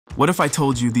What if I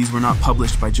told you these were not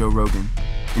published by Joe Rogan?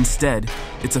 Instead,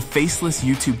 it's a faceless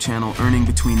YouTube channel earning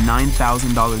between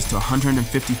 $9,000 to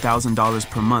 $150,000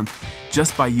 per month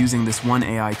just by using this one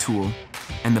AI tool.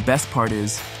 And the best part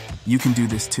is, you can do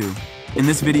this too. In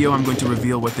this video, I'm going to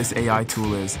reveal what this AI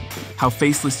tool is, how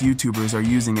faceless YouTubers are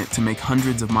using it to make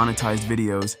hundreds of monetized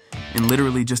videos in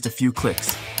literally just a few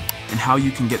clicks, and how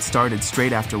you can get started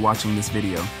straight after watching this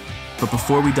video. But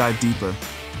before we dive deeper,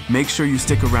 make sure you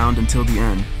stick around until the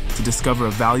end to discover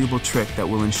a valuable trick that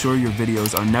will ensure your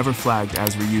videos are never flagged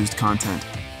as reused content,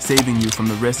 saving you from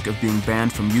the risk of being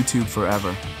banned from YouTube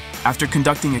forever. After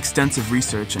conducting extensive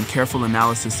research and careful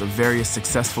analysis of various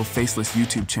successful faceless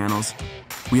YouTube channels,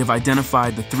 we have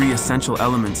identified the 3 essential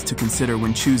elements to consider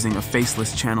when choosing a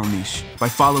faceless channel niche. By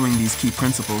following these key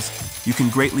principles, you can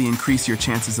greatly increase your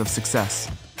chances of success.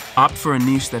 Opt for a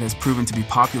niche that has proven to be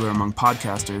popular among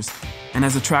podcasters and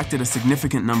has attracted a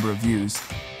significant number of views.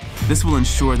 This will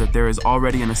ensure that there is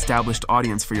already an established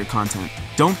audience for your content.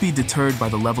 Don't be deterred by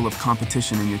the level of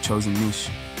competition in your chosen niche.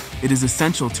 It is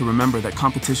essential to remember that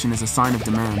competition is a sign of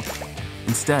demand.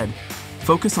 Instead,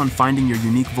 focus on finding your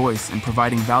unique voice and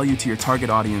providing value to your target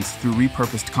audience through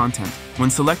repurposed content. When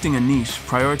selecting a niche,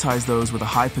 prioritize those with a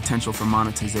high potential for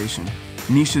monetization.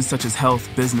 Niches such as health,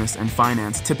 business, and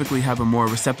finance typically have a more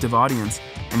receptive audience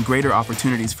and greater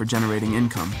opportunities for generating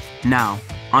income. Now,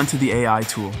 onto the AI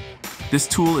tool. This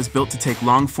tool is built to take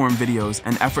long-form videos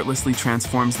and effortlessly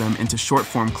transforms them into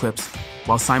short-form clips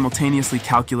while simultaneously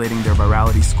calculating their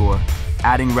virality score,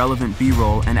 adding relevant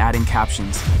B-roll, and adding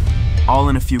captions, all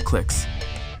in a few clicks.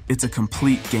 It's a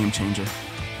complete game changer.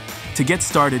 To get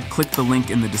started, click the link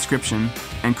in the description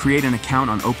and create an account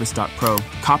on Opus.pro.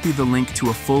 Copy the link to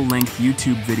a full-length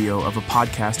YouTube video of a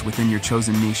podcast within your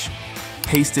chosen niche,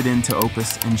 paste it into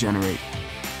Opus, and generate.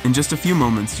 In just a few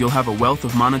moments, you'll have a wealth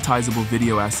of monetizable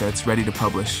video assets ready to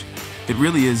publish. It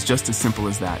really is just as simple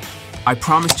as that. I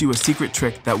promised you a secret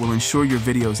trick that will ensure your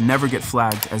videos never get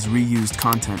flagged as reused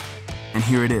content, and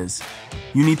here it is.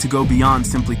 You need to go beyond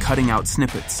simply cutting out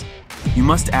snippets. You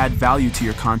must add value to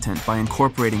your content by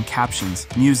incorporating captions,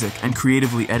 music, and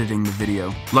creatively editing the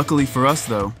video. Luckily for us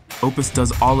though, Opus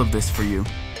does all of this for you.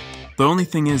 The only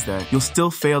thing is that you'll still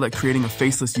fail at creating a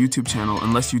faceless YouTube channel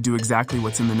unless you do exactly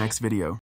what's in the next video.